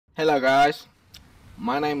Hello guys,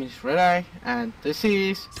 my name is Redeye and this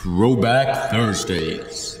is Throwback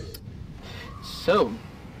Thursdays. So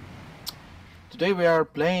today we are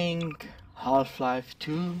playing Half-Life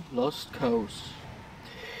 2 Lost Coast.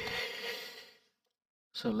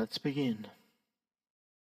 So let's begin.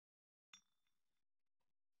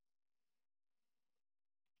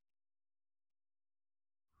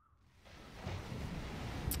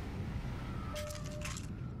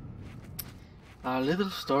 A little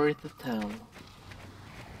story to tell.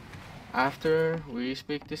 After we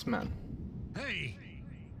speak this man. Hey,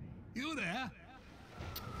 you there?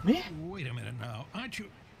 Me? Wait a minute now, aren't you?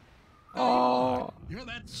 Oh, You're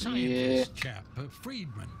that yeah. scientist chap,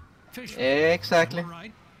 Friedman, Fishman. Exactly. Am I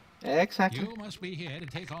right? Exactly. You must be here to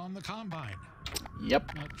take on the Combine.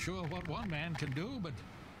 Yep. Not sure what one man can do, but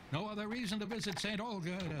no other reason to visit St.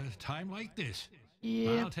 Olga at a time like this.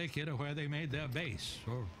 Yeah. I'll take you to where they made their base,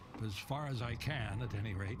 or as far as I can, at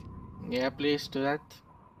any rate. Yeah, please do that.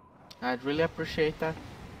 I'd really appreciate that.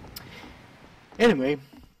 Anyway,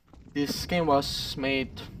 this game was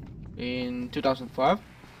made in 2005,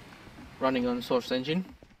 running on Source Engine.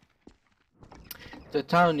 The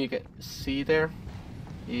town you can see there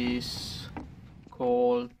is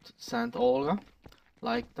called St. Olga,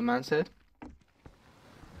 like the man said.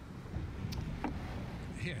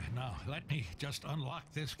 Here, now, let me just unlock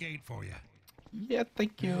this gate for you. Yeah,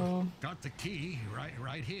 thank you. Got the key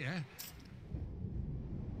right here.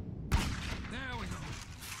 There we go.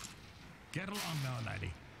 Get along now,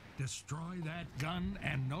 laddie. Destroy that gun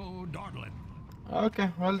and no dawdling.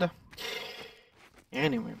 Okay, well done.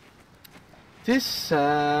 Anyway, this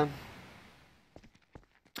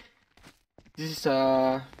is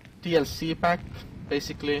a DLC pack,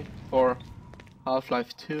 basically, for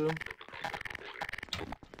Half-Life 2.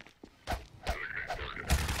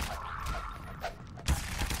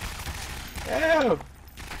 Oh!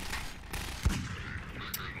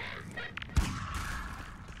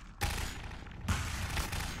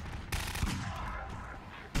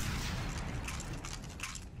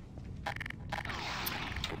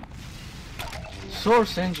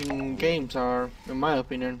 Source Engine games are, in my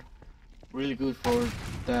opinion, really good for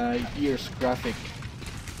the year's graphic.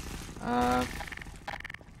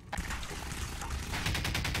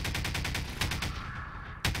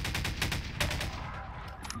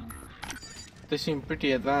 They seem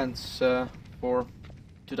pretty advanced for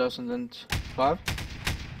 2005.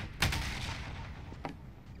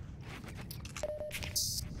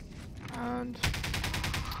 And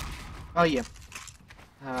oh yeah,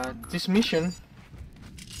 this mission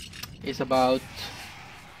is about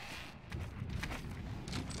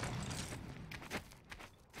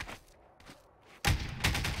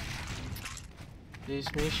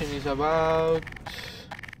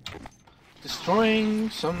destroying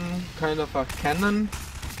some kind of a cannon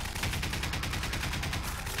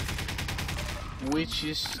which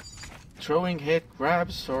is throwing head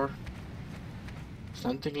grabs or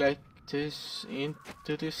something like this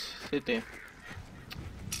into this city.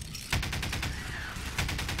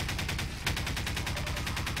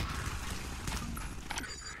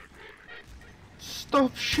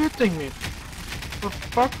 Stop shooting me! For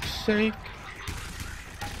fuck's sake!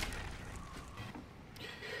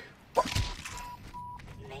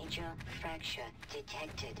 Major fracture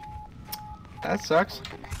detected. That sucks.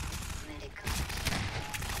 Medical.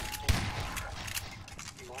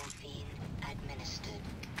 Morphine administered.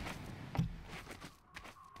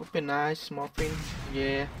 Would be nice, morphine.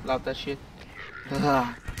 Yeah, love that shit.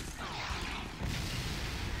 Yeah.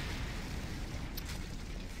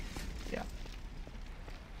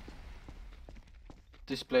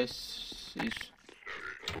 This place is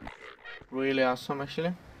really awesome,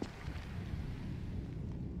 actually.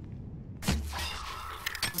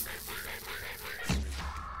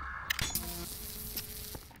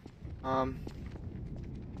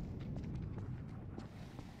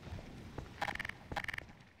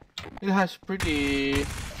 It has pretty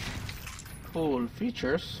cool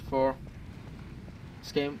features for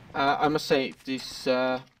this game. I must say this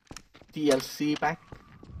DLC pack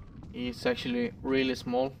is actually really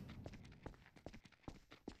small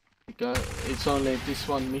because it's only this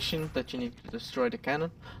one mission that you need to destroy the cannon,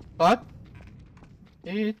 but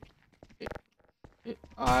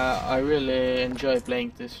I really enjoy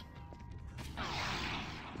playing this.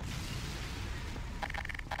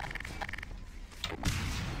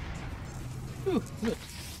 Ooh, good.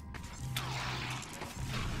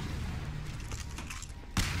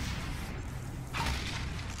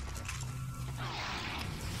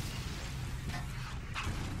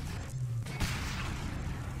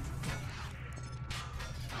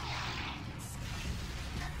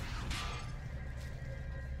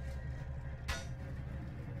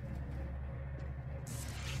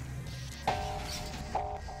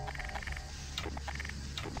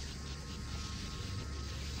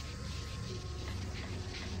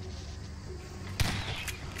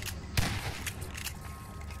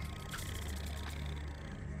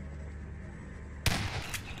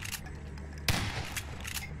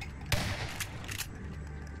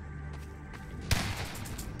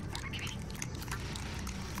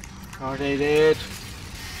 Are they dead?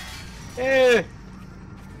 Eh!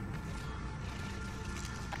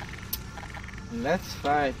 Let's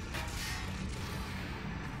fight.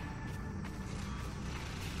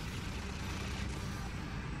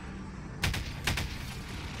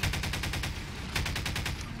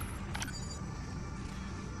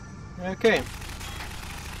 Okay.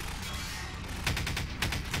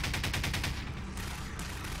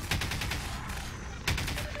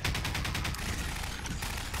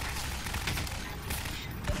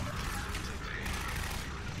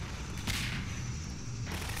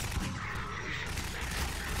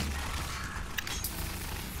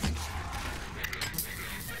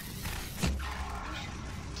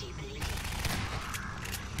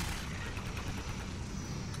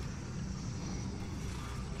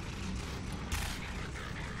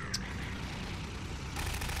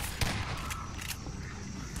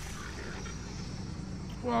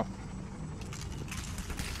 Wow.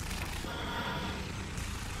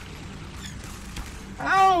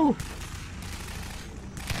 Ow!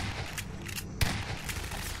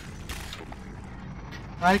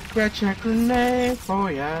 I catch a grenade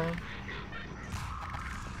for ya.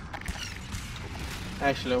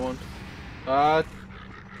 Actually, I won't. But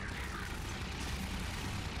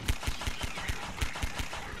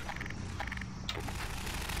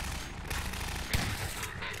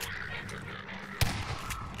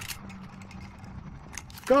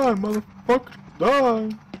die, motherfucker, die!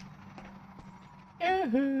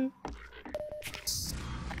 Yahoo!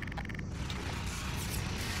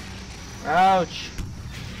 Ouch!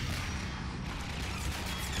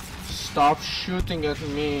 Stop shooting at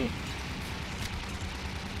me!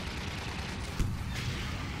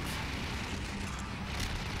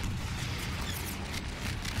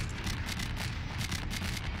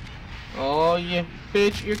 Oh yeah,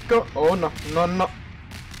 bitch, you go! Oh no, no, no!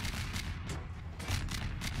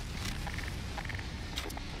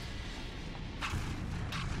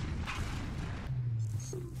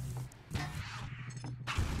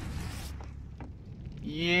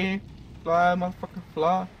 Yeah, fly, motherfucker,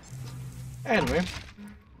 fly. Anyway,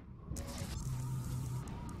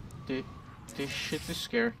 this shit is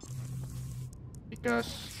scary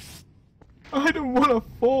because I don't wanna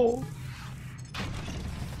fall.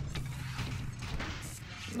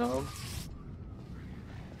 No.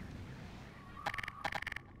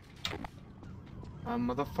 I'm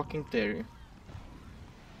motherfucking dare.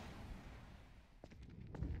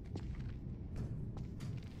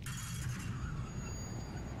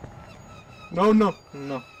 No, no,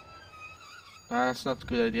 no. That's not a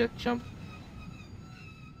good idea, jump.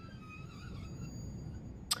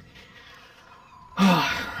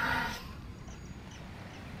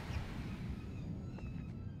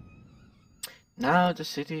 Now the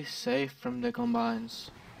city is safe from the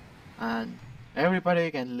combines, and everybody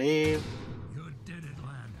can live You did it,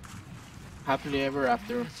 lad. happily ever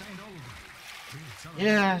after. This ain't over. We'll celebrate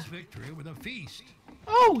Yeah. this victory with a feast.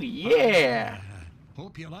 Oh yeah!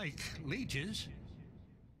 Hope you like leeches.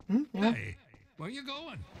 Yeah. Hey, where you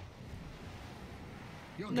going?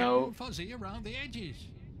 You're No. getting fuzzy around the edges.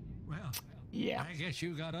 Well, Yeah, I guess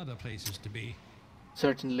you got other places to be.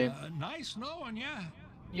 certainly. Nice knowing ya.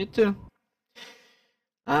 You too.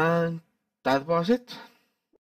 And that was it.